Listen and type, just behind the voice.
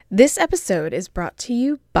This episode is brought to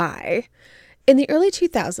you by... In the early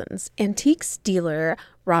 2000s, antiques dealer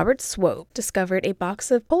Robert Swope discovered a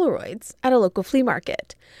box of Polaroids at a local flea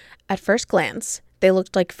market. At first glance, they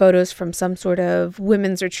looked like photos from some sort of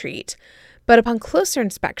women's retreat, but upon closer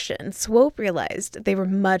inspection, Swope realized they were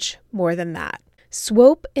much more than that.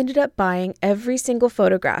 Swope ended up buying every single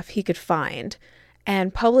photograph he could find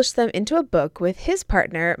and published them into a book with his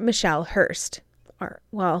partner, Michelle Hurst.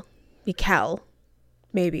 Michelle,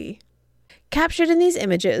 maybe. Captured in these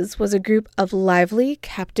images was a group of lively,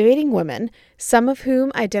 captivating women, some of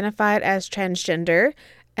whom identified as transgender,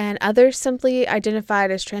 and others simply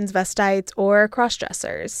identified as transvestites or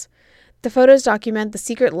crossdressers. The photos document the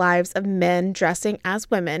secret lives of men dressing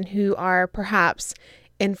as women who are perhaps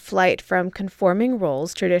in flight from conforming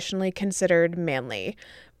roles traditionally considered manly,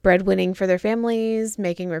 breadwinning for their families,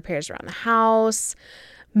 making repairs around the house,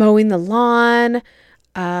 mowing the lawn,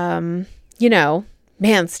 man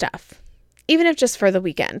stuff. Even if just for the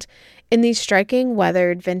weekend. In these striking,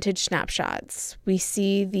 weathered, vintage snapshots, we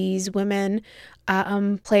see these women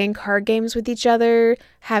playing card games with each other,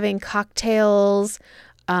 having cocktails,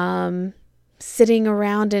 sitting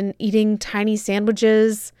around and eating tiny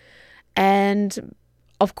sandwiches, and,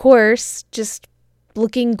 of course, just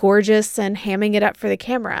looking gorgeous and hamming it up for the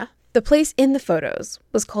camera. The place in the photos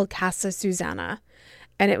was called Casa Susanna,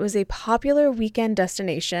 and it was a popular weekend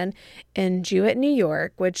destination in Jewett, New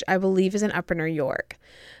York, which I believe is in Upper New York,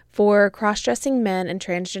 for cross-dressing men and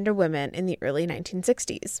transgender women in the early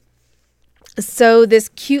 1960s. So this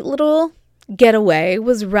cute little getaway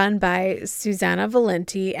was run by Susanna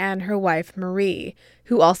Valenti and her wife Marie,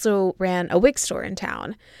 who also ran a wig store in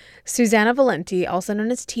town. Susanna Valenti, also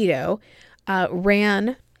known as Tito,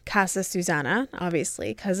 ran Casa Susanna,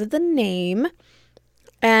 obviously, because of the name.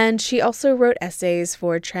 And she also wrote essays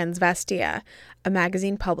for Transvestia, a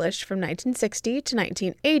magazine published from 1960 to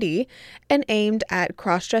 1980 and aimed at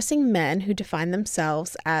cross-dressing men who defined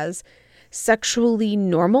themselves as sexually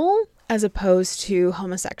normal as opposed to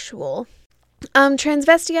homosexual.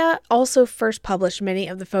 Transvestia also first published many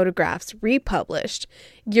of the photographs republished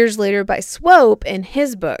years later by Swope in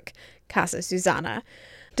his book, Casa Susanna.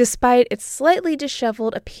 Despite its slightly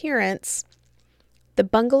disheveled appearance, the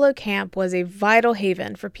bungalow camp was a vital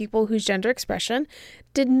haven for people whose gender expression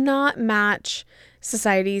did not match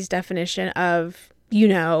society's definition of,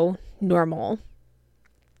 normal.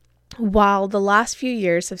 While the last few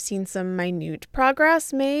years have seen some minute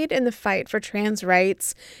progress made in the fight for trans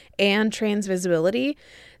rights and trans visibility,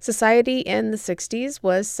 society in the 60s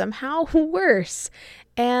was somehow worse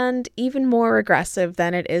and even more regressive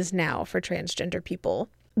than it is now for transgender people.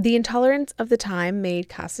 The intolerance of the time made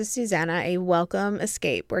Casa Susanna a welcome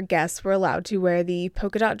escape where guests were allowed to wear the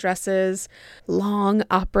polka dot dresses, long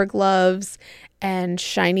opera gloves, and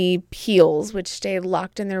shiny heels, which stayed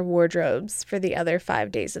locked in their wardrobes for the other 5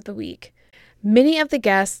 days of the week. Many of the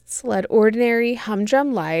guests led ordinary,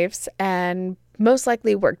 humdrum lives and most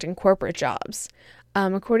likely worked in corporate jobs.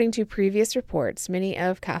 According to previous reports, many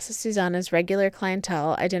of Casa Susanna's regular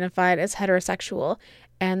clientele identified as heterosexual,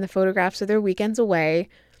 and the photographs of their weekends away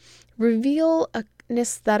reveal an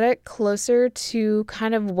aesthetic closer to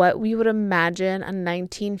kind of what we would imagine a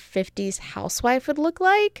 1950s housewife would look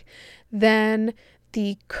like than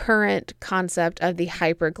the current concept of the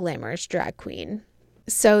hyper-glamorous drag queen.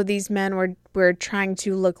 So these men were trying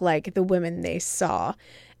to look like the women they saw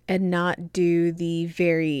and not do the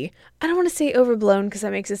very, I don't want to say overblown because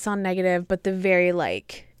that makes it sound negative, but the very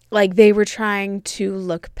like they were trying to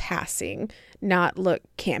look passing, not look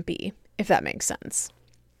campy, if that makes sense.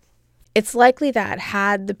 It's likely that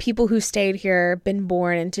had the people who stayed here been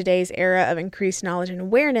born in today's era of increased knowledge and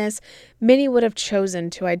awareness, many would have chosen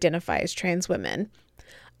to identify as trans women.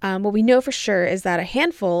 What we know for sure is that a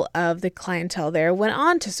handful of the clientele there went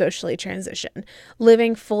on to socially transition,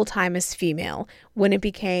 living full-time as female when it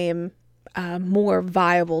became more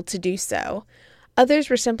viable to do so. Others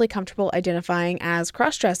were simply comfortable identifying as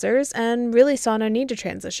cross-dressers and really saw no need to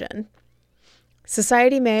transition.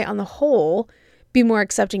 Society may, on the whole, be more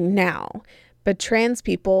accepting now, but trans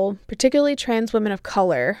people, particularly trans women of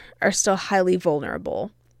color, are still highly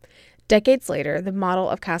vulnerable. Decades later, the model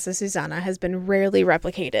of Casa Susanna has been rarely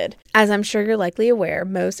replicated. As I'm sure you're likely aware,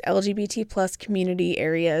 most LGBT plus community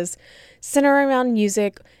areas center around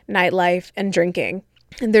music, nightlife, and drinking.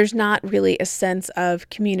 And there's not really a sense of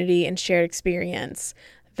community and shared experience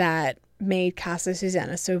that made Casa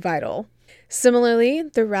Susanna so vital. Similarly,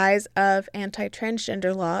 the rise of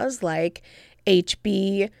anti-transgender laws like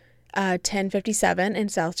HB 1057 in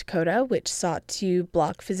South Dakota, which sought to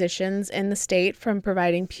block physicians in the state from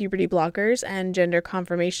providing puberty blockers and gender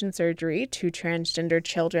confirmation surgery to transgender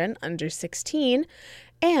children under 16,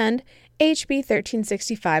 and HB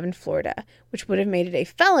 1365 in Florida, which would have made it a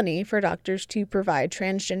felony for doctors to provide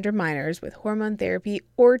transgender minors with hormone therapy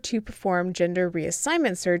or to perform gender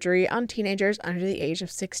reassignment surgery on teenagers under the age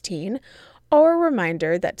of 16, or a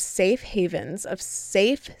reminder that safe havens of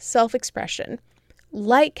safe self-expression,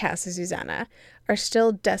 like Casa Susanna, are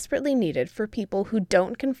still desperately needed for people who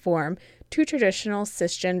don't conform to traditional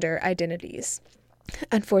cisgender identities.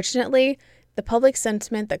 Unfortunately, the public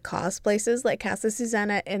sentiment that caused places like Casa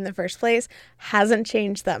Susanna in the first place hasn't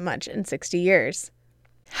changed that much in 60 years.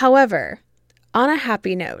 However, on a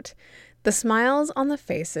happy note, the smiles on the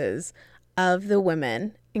faces of the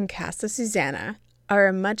women in Casa Susanna are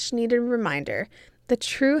a much-needed reminder that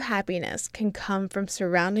true happiness can come from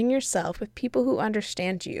surrounding yourself with people who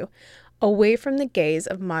understand you, away from the gaze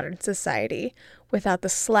of modern society, without the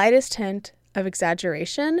slightest hint of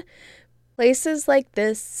exaggeration. Places like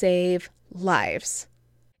this save lives.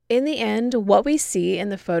 In the end, what we see in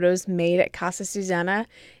the photos made at Casa Susanna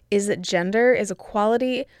is that gender is a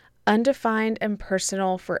quality, undefined and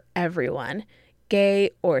personal for everyone,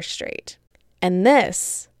 gay or straight. And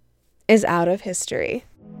this is Out of History.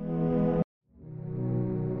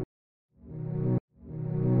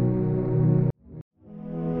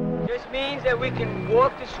 Just means that we can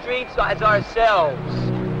walk the streets as ourselves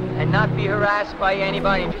and not be harassed by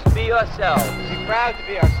anybody, just be ourselves. Be proud to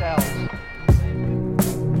be ourselves.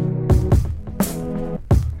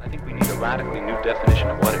 I think we need a radically new definition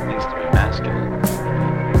of what it means to be masculine.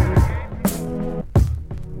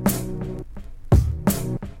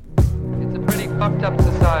 It's a pretty fucked up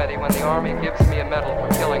society when the army gives me a medal for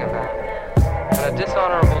killing a man, and a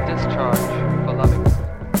dishonorable discharge for loving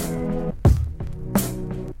him.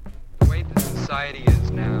 The way the society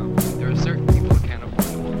is now, there are certain people who can't afford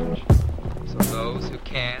the mortgage. So those who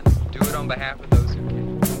can, do it on behalf of those who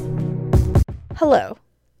can. Hello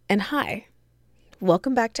and hi.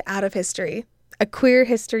 Welcome back to Out of History, a queer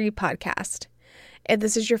history podcast. If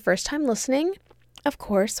this is your first time listening, of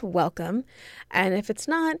course, welcome. And if it's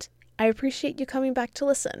not, I appreciate you coming back to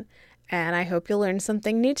listen. And I hope you'll learn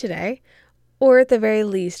something new today. Or at the very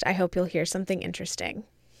least, I hope you'll hear something interesting.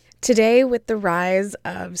 Today, with the rise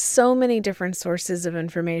of so many different sources of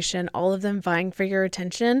information, all of them vying for your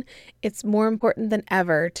attention, it's more important than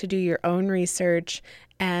ever to do your own research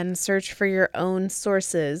and search for your own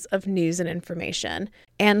sources of news and information,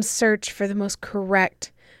 and search for the most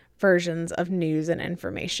correct versions of news and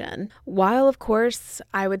information. While, of course,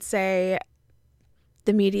 I would say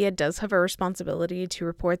the media does have a responsibility to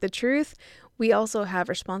report the truth, we also have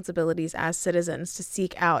responsibilities as citizens to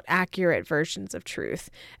seek out accurate versions of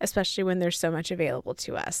truth, especially when there's so much available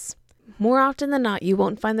to us. More often than not, you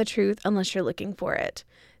won't find the truth unless you're looking for it.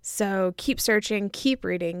 So keep searching, keep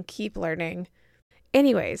reading, keep learning.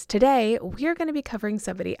 Anyways, today we're going to be covering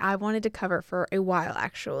somebody I wanted to cover for a while,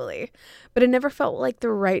 actually, but it never felt like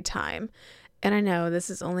the right time. And I know this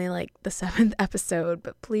is only like the 7th episode,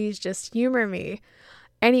 but please just humor me.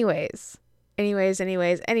 Anyways.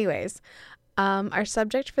 Our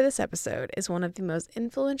subject for this episode is one of the most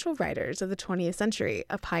influential writers of the 20th century,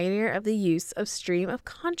 a pioneer of the use of stream of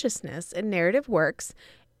consciousness in narrative works,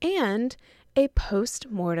 and a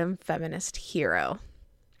post-mortem feminist hero.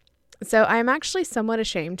 So I'm actually somewhat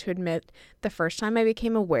ashamed to admit the first time I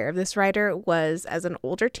became aware of this writer was as an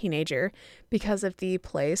older teenager because of the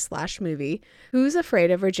play/movie Who's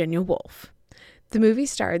Afraid of Virginia Woolf. The movie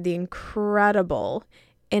starred the incredible,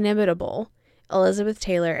 inimitable Elizabeth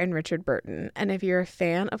Taylor and Richard Burton, and if you're a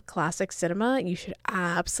fan of classic cinema, you should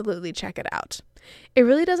absolutely check it out. It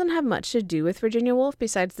really doesn't have much to do with Virginia Woolf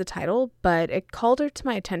besides the title, but it called her to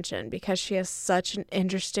my attention because she has such an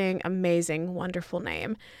interesting, amazing, wonderful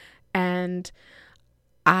name. And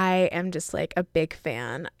I am just like a big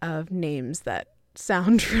fan of names that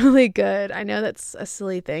sound really good. I know that's a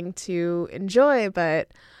silly thing to enjoy, but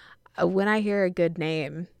when I hear a good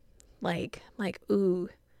name, like, ooh,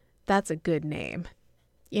 that's a good name,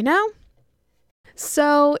 you know?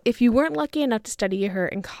 So if you weren't lucky enough to study her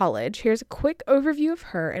in college, here's a quick overview of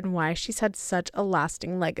her and why she's had such a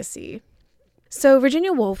lasting legacy. So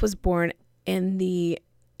Virginia Woolf was born in the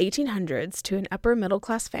 1800s to an upper middle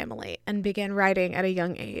class family and began writing at a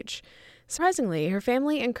young age. Surprisingly, her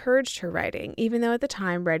family encouraged her writing, even though at the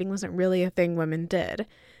time writing wasn't really a thing women did.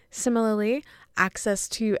 Similarly, access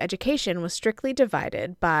to education was strictly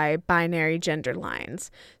divided by binary gender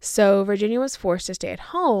lines, so Virginia was forced to stay at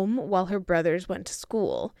home while her brothers went to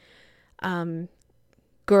school.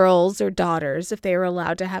 Girls or daughters, if they were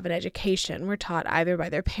allowed to have an education, were taught either by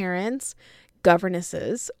their parents,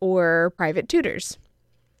 governesses, or private tutors.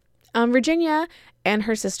 Virginia and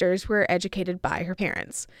her sisters were educated by her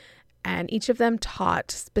parents. and each of them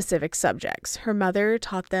taught specific subjects. Her mother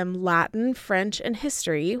taught them Latin, French, and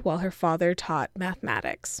history, while her father taught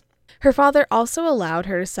mathematics. Her father also allowed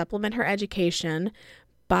her to supplement her education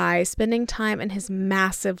by spending time in his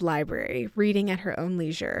massive library, reading at her own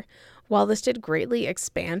leisure. While this did greatly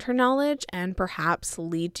expand her knowledge and perhaps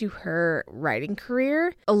lead to her writing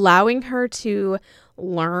career, allowing her to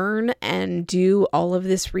learn and do all of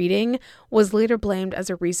this reading was later blamed as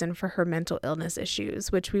a reason for her mental illness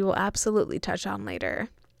issues, which we will absolutely touch on later.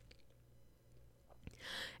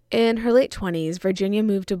 In her late 20s, Virginia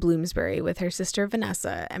moved to Bloomsbury with her sister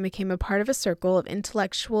Vanessa and became a part of a circle of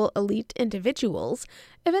intellectual elite individuals,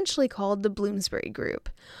 eventually called the Bloomsbury Group.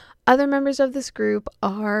 Other members of this group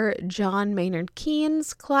are John Maynard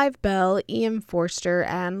Keynes, Clive Bell, E.M. Forster,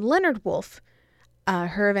 and Leonard Woolf,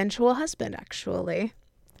 her eventual husband, actually.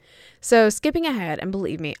 So skipping ahead, and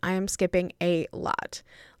believe me, I am skipping a lot.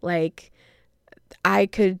 Like,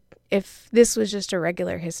 if this was just a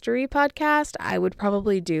regular history podcast, I would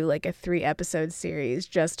probably do like a 3-episode series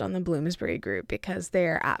just on the Bloomsbury Group because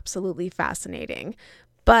they're absolutely fascinating.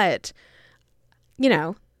 But,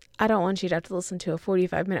 I don't want you to have to listen to a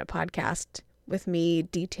 45-minute podcast with me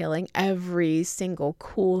detailing every single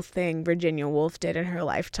cool thing Virginia Woolf did in her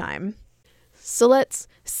lifetime. So let's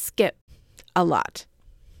skip a lot.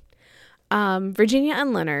 Virginia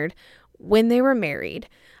and Leonard, when they were married,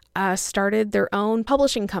 started their own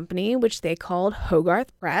publishing company, which they called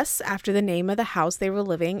Hogarth Press, after the name of the house they were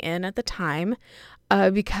living in at the time,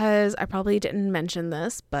 because I probably didn't mention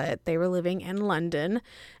this, but they were living in London,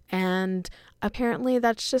 and apparently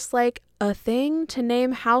that's just like a thing to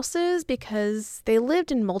name houses because they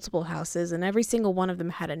lived in multiple houses and every single one of them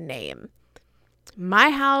had a name. My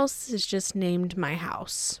house is just named my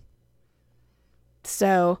house.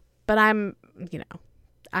 So, but I'm,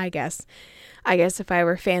 I guess if I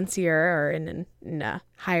were fancier or in a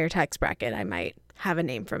higher tax bracket, I might have a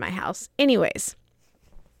name for my house. Anyways,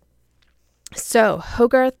 so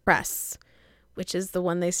Hogarth Press, which is the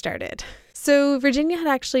one they started. So Virginia had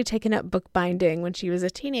actually taken up bookbinding when she was a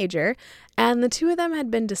teenager, and the two of them had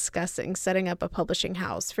been discussing setting up a publishing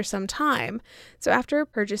house for some time. So after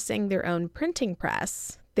purchasing their own printing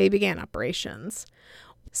press, they began operations.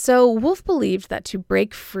 So Woolf believed that to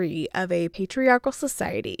break free of a patriarchal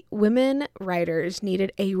society, women writers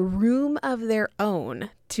needed a room of their own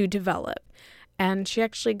to develop. And she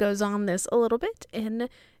actually goes on this a little bit in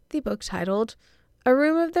the book titled A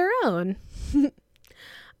Room of Their Own.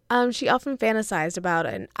 She often fantasized about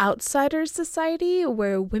an outsider society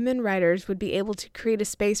where women writers would be able to create a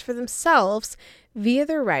space for themselves via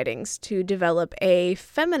their writings to develop a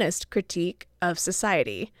feminist critique of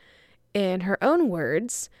society. In her own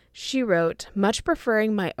words, she wrote, "Much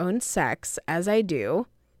preferring my own sex, as I do,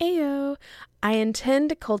 ayo, I intend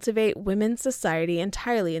to cultivate women's society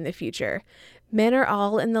entirely in the future. Men are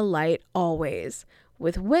all in the light always.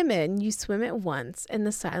 With women, you swim at once in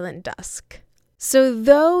the silent dusk." So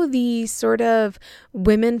though the sort of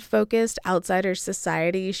women-focused outsider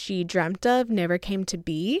society she dreamt of never came to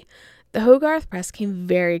be, the Hogarth Press came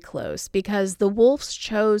very close because the Woolfs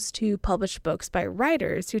chose to publish books by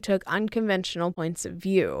writers who took unconventional points of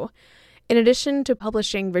view. In addition to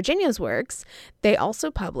publishing Virginia's works, they also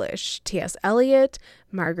published T.S. Eliot,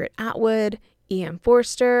 Margaret Atwood, E.M.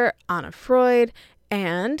 Forster, Anna Freud,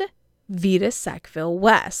 and Vita Sackville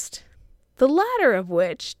West, the latter of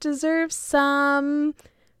which deserves some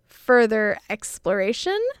further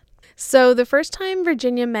exploration. So the first time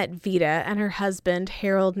Virginia met Vita and her husband,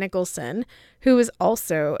 Harold Nicholson, who was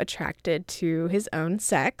also attracted to his own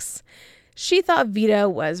sex, she thought Vita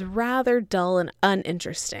was rather dull and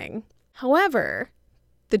uninteresting. However,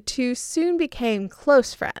 the two soon became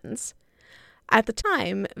close friends. At the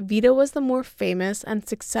time, Vita was the more famous and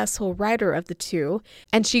successful writer of the two,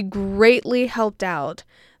 and she greatly helped out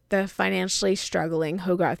the financially struggling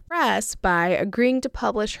Hogarth Press by agreeing to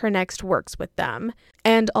publish her next works with them.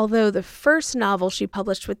 And although the first novel she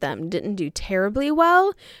published with them didn't do terribly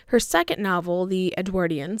well, her second novel, The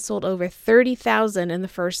Edwardian, sold over 30,000 in the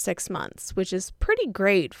first 6 months, which is pretty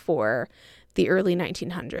great for the early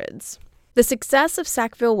 1900s. The success of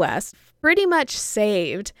Sackville West pretty much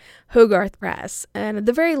saved Hogarth Press, and at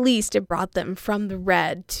the very least, it brought them from the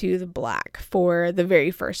red to the black for the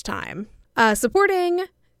very first time. Supporting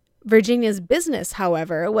Virginia's business,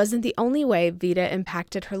 however, wasn't the only way Vita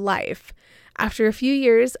impacted her life. After a few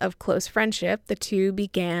years of close friendship, the two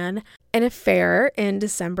began an affair in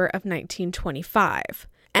December of 1925.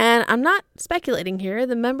 And I'm not speculating here.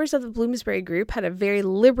 The members of the Bloomsbury Group had a very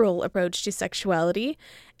liberal approach to sexuality,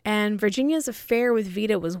 and Virginia's affair with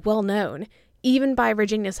Vita was well known, even by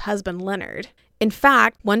Virginia's husband, Leonard. In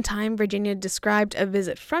fact, one time Virginia described a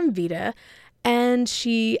visit from Vida, and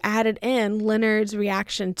she added in Leonard's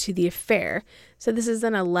reaction to the affair. So this is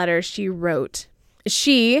in a letter she wrote.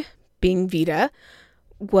 She, being Vida,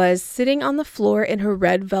 was sitting on the floor in her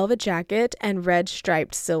red velvet jacket and red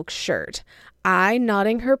striped silk shirt, I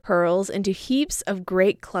knotting her pearls into heaps of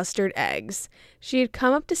great clustered eggs. She had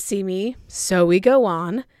come up to see me, so we go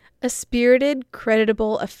on. A spirited,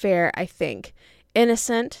 creditable affair, I think.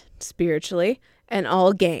 Innocent, spiritually, and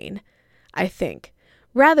all gain, I think.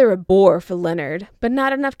 Rather a bore for Leonard, but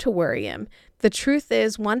not enough to worry him. The truth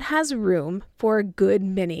is, one has room for a good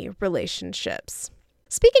many relationships.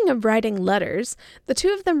 Speaking of writing letters, the two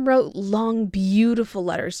of them wrote long, beautiful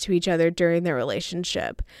letters to each other during their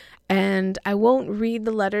relationship. And I won't read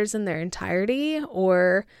the letters in their entirety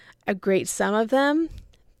or a great sum of them.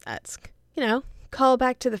 That's, call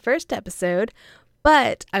back to the first episode.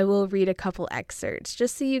 But I will read a couple excerpts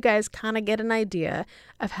just so you guys kind of get an idea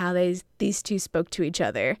of how these two spoke to each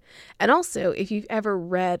other. And also, if you've ever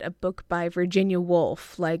read a book by Virginia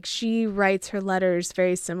Woolf, she writes her letters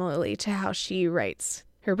very similarly to how she writes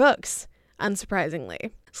her books,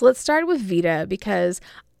 unsurprisingly. So let's start with Vida, because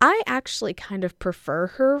I actually kind of prefer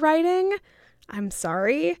her writing. I'm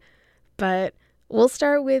sorry, but we'll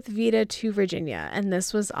start with Vida to Virginia, and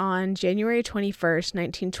this was on January 21st,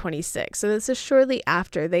 1926. So this is shortly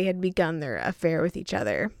after they had begun their affair with each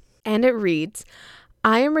other. And it reads,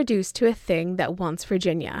 I am reduced to a thing that wants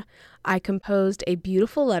Virginia. I composed a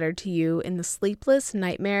beautiful letter to you in the sleepless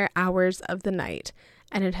nightmare hours of the night,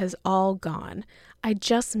 and it has all gone. I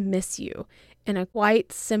just miss you in a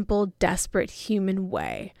quite simple, desperate human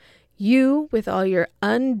way. You, with all your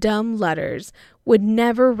undumb letters, would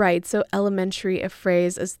never write so elementary a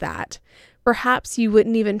phrase as that. Perhaps you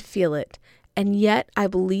wouldn't even feel it, and yet I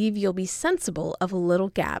believe you'll be sensible of a little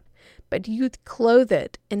gap. But you'd clothe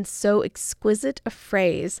it in so exquisite a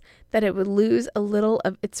phrase that it would lose a little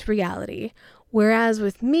of its reality, whereas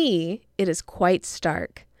with me it is quite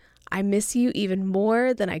stark. I miss you even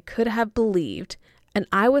more than I could have believed, and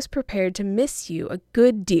I was prepared to miss you a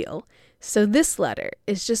good deal. So this letter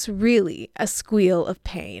is just really a squeal of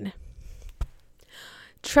pain.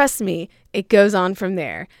 Trust me, it goes on from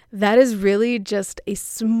there. That is really just a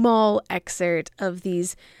small excerpt of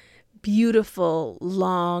these beautiful,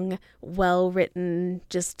 long, well-written,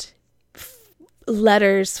 just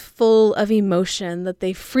letters full of emotion that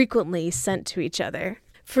they frequently sent to each other.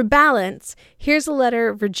 For balance, here's a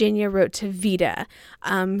letter Virginia wrote to Vida.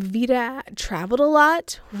 Vida traveled a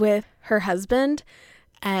lot with her husband,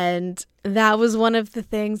 and that was one of the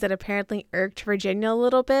things that apparently irked Virginia a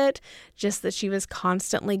little bit, just that she was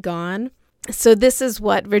constantly gone. So this is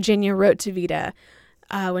what Virginia wrote to Vida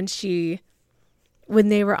when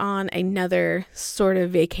they were on another sort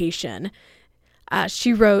of vacation.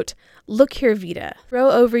 She wrote, Look here, Vida, throw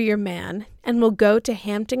over your man, and we'll go to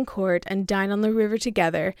Hampton Court and dine on the river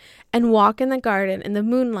together, and walk in the garden in the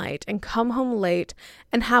moonlight, and come home late,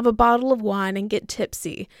 and have a bottle of wine and get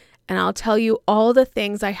tipsy. And I'll tell you all the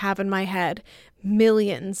things I have in my head,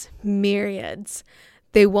 millions, myriads.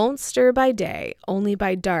 They won't stir by day, only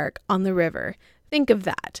by dark on the river. Think of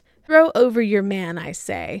that. Throw over your man, I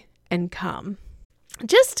say, and come.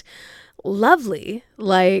 Just lovely.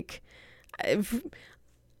 Like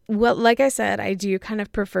I said, I do kind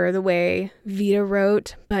of prefer the way Vida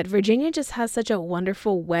wrote, but Virginia just has such a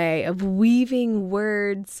wonderful way of weaving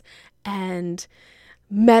words and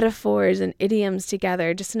metaphors and idioms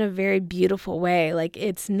together just in a very beautiful way. Like,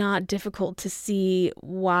 it's not difficult to see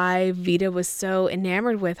why Vida was so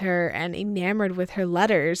enamored with her and enamored with her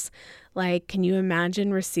letters. Like, can you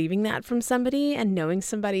imagine receiving that from somebody and knowing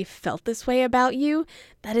somebody felt this way about you?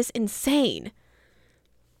 That is insane.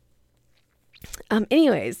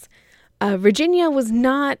 Virginia was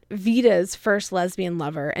not Vida's first lesbian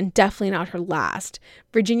lover, and definitely not her last.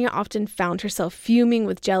 Virginia often found herself fuming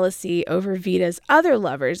with jealousy over Vida's other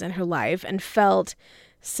lovers in her life, and felt,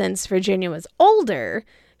 since Virginia was older,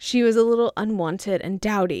 she was a little unwanted and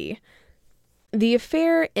dowdy. The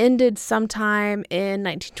affair ended sometime in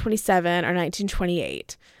 1927 or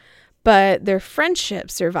 1928, but their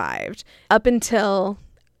friendship survived up until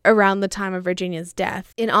around the time of Virginia's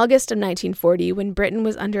death. In August of 1940, when Britain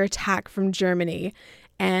was under attack from Germany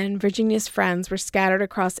and Virginia's friends were scattered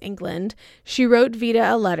across England, she wrote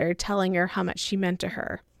Vida a letter telling her how much she meant to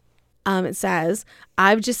her. It says,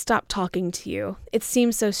 I've just stopped talking to you. It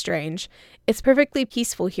seems so strange. It's perfectly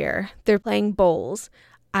peaceful here. They're playing bowls.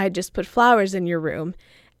 I just put flowers in your room,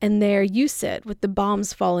 and there you sit with the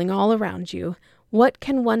bombs falling all around you. What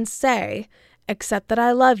can one say? Except that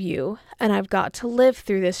I love you, and I've got to live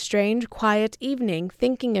through this strange, quiet evening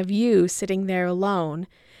thinking of you sitting there alone.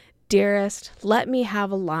 dearest, let me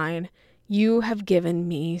have a line. You have given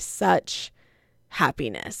me such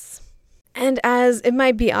happiness." And as it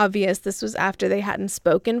might be obvious, this was after they hadn't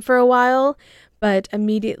spoken for a while, but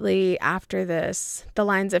immediately after this, the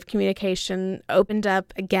lines of communication opened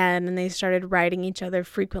up again and they started writing each other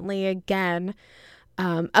frequently again,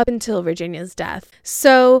 up until Virginia's death.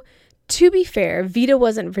 So, to be fair, Vida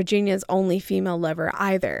wasn't Virginia's only female lover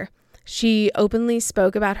either. She openly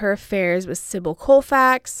spoke about her affairs with Sybil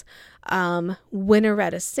Colfax,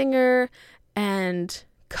 Winneretta Singer, and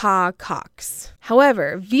Ka Cox.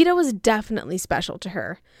 However, Vida was definitely special to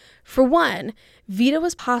her. For one, Vida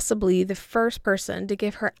was possibly the first person to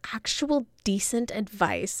give her actual decent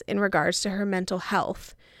advice in regards to her mental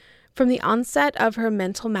health. From the onset of her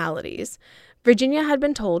mental maladies, Virginia had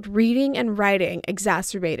been told reading and writing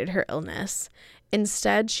exacerbated her illness.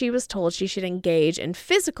 Instead, she was told she should engage in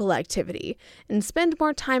physical activity and spend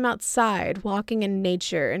more time outside, walking in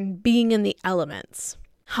nature and being in the elements.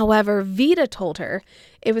 However, Vida told her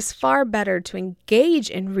it was far better to engage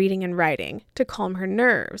in reading and writing to calm her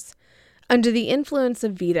nerves. Under the influence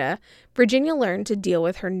of Vida, Virginia learned to deal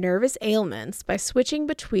with her nervous ailments by switching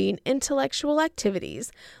between intellectual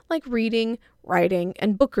activities like reading, writing,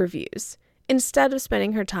 and book reviews, instead of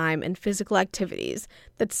spending her time in physical activities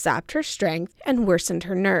that sapped her strength and worsened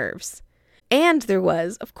her nerves. And there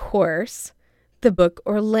was, of course, the book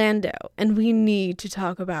Orlando, and we need to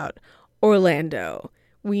talk about Orlando.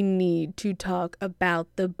 We need to talk about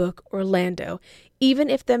the book Orlando. Even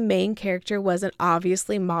if the main character wasn't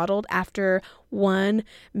obviously modeled after one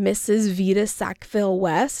Mrs. Vida Sackville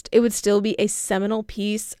West, it would still be a seminal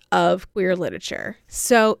piece of queer literature.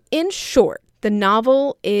 So, in short, the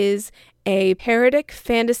novel is a parodic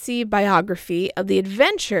fantasy biography of the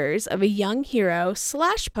adventures of a young hero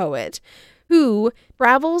 / poet who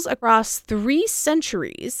travels across 3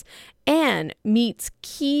 centuries and meets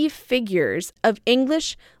key figures of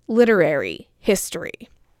English literary history.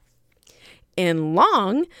 In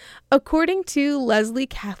long, according to Leslie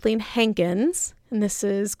Kathleen Hankins, and this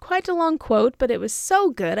is quite a long quote, but it was so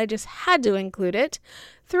good I just had to include it,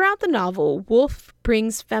 throughout the novel, Woolf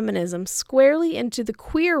brings feminism squarely into the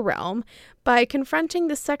queer realm by confronting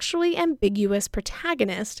the sexually ambiguous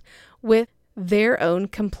protagonist with their own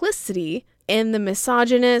complicity in the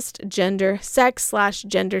misogynist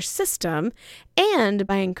sex/gender system, and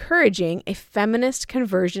by encouraging a feminist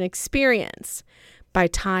conversion experience. By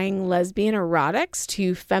tying lesbian erotics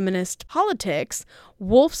to feminist politics,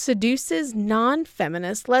 Woolf seduces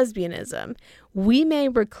non-feminist lesbianism. We may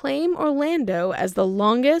reclaim Orlando as the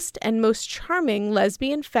longest and most charming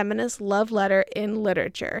lesbian feminist love letter in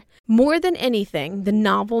literature. More than anything, the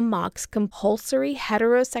novel mocks compulsory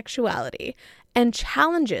heterosexuality and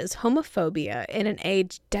challenges homophobia in an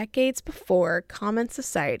age decades before common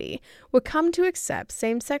society would come to accept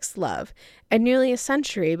same-sex love and nearly a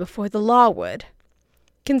century before the law would.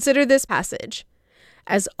 Consider this passage.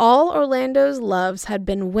 As all Orlando's loves had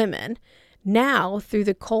been women, now, through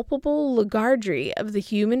the culpable luggardry of the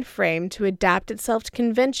human frame to adapt itself to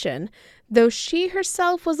convention, though she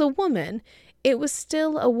herself was a woman, it was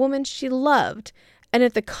still a woman she loved, and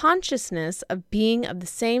if the consciousness of being of the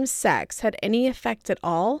same sex had any effect at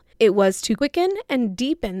all, it was to quicken and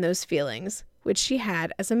deepen those feelings which she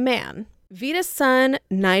had as a man. Vida's son,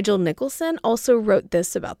 Nigel Nicholson, also wrote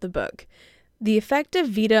this about the book. The effect of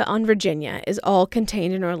Vida on Virginia is all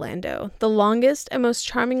contained in Orlando, the longest and most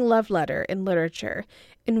charming love letter in literature,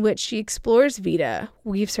 in which she explores Vida,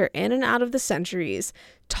 weaves her in and out of the centuries,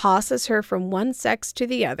 tosses her from one sex to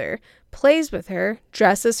the other, plays with her,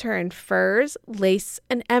 dresses her in furs, lace,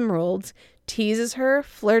 and emeralds, teases her,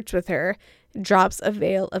 flirts with her, drops a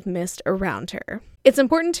veil of mist around her. It's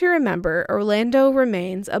important to remember Orlando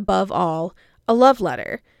remains, above all, a love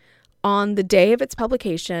letter. On the day of its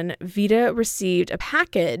publication, Vida received a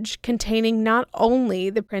package containing not only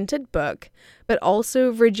the printed book, but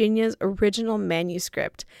also Virginia's original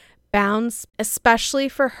manuscript, bound especially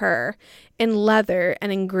for her in leather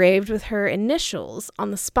and engraved with her initials on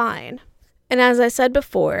the spine. And as I said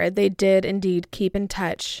before, they did indeed keep in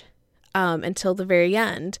touch until the very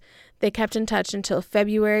end. They kept in touch until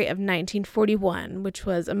February of 1941, which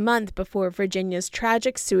was a month before Virginia's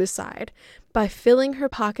tragic suicide, by filling her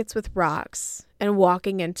pockets with rocks and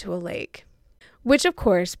walking into a lake. Which, of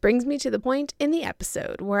course, brings me to the point in the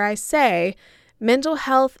episode where I say mental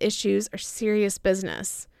health issues are serious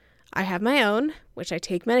business. I have my own, which I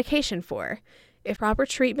take medication for. If proper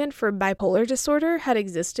treatment for bipolar disorder had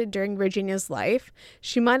existed during Virginia's life,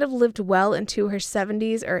 she might have lived well into her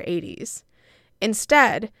 70s or 80s.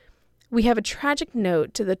 Instead, we have a tragic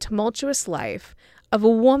note to the tumultuous life of a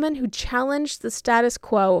woman who challenged the status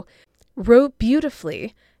quo, wrote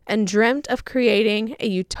beautifully, and dreamt of creating a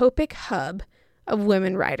utopic hub of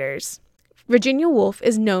women writers. Virginia Woolf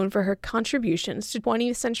is known for her contributions to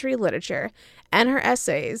 20th century literature and her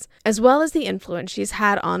essays, as well as the influence she's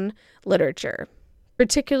had on literature,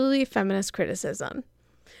 particularly feminist criticism.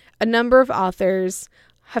 A number of authors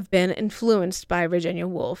have been influenced by Virginia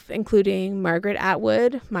Woolf, including Margaret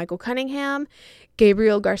Atwood, Michael Cunningham,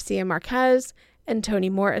 Gabriel Garcia Marquez, and Toni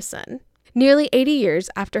Morrison. Nearly 80 years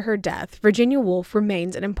after her death, Virginia Woolf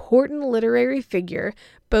remains an important literary figure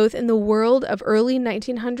both in the world of early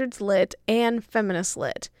 1900s lit and feminist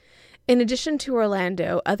lit. In addition to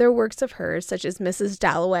Orlando, other works of hers, such as Mrs.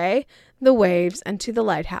 Dalloway, The Waves, and To the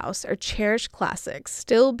Lighthouse, are cherished classics,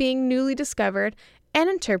 still being newly discovered and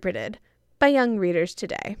interpreted by young readers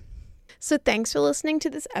today. So thanks for listening to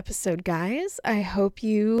this episode, guys. I hope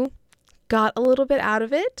you got a little bit out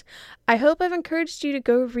of it. I hope I've encouraged you to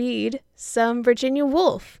go read some Virginia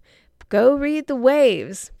Woolf. Go read The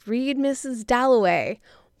Waves. Read Mrs. Dalloway.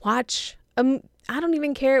 Watch, I don't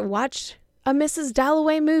even care, watch a Mrs.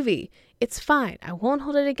 Dalloway movie. It's fine. I won't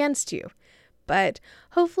hold it against you. But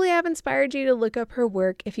hopefully I've inspired you to look up her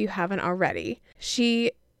work if you haven't already.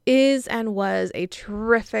 She is and was a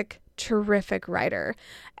terrific writer,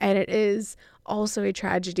 and it is also a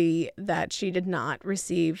tragedy that she did not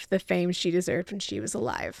receive the fame she deserved when she was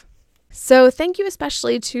alive. So thank you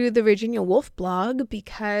especially to the Virginia Woolf blog,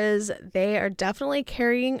 because they are definitely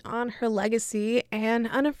carrying on her legacy and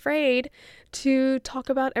unafraid to talk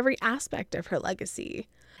about every aspect of her legacy.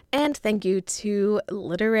 And thank you to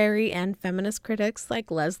literary and feminist critics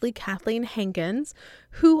like Leslie Kathleen Hankins,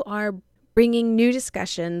 who are bringing new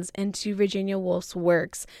discussions into Virginia Woolf's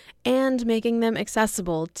works and making them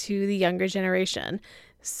accessible to the younger generation,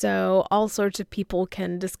 so all sorts of people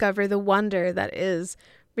can discover the wonder that is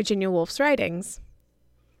Virginia Woolf's writings.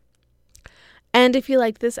 And if you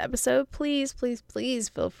like this episode, please feel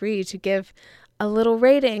free to give a little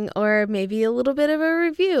rating or maybe a little bit of a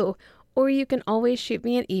review, or you can always shoot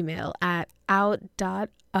me an email at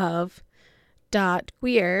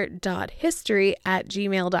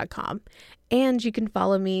out.of.queer.history@gmail.com. And you can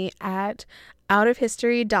follow me at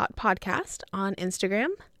outofhistory.podcast on Instagram.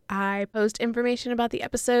 I post information about the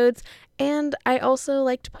episodes, and I also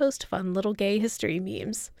like to post fun little gay history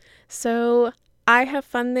memes. So I have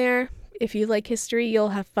fun there. If you like history, you'll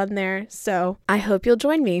have fun there. So I hope you'll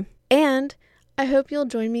join me. And I hope you'll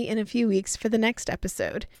join me in a few weeks for the next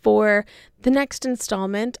episode, for the next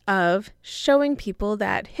installment of showing people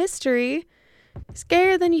that history is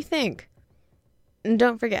gayer than you think. And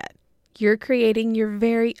don't forget, you're creating your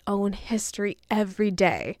very own history every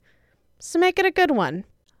day. So make it a good one.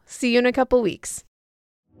 See you in a couple weeks.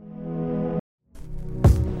 And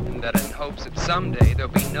that in hopes that someday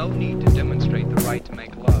there'll be no need to demonstrate the right to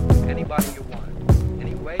make love to anybody you want,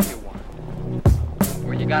 any way you want.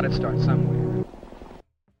 Well, you gotta start somewhere.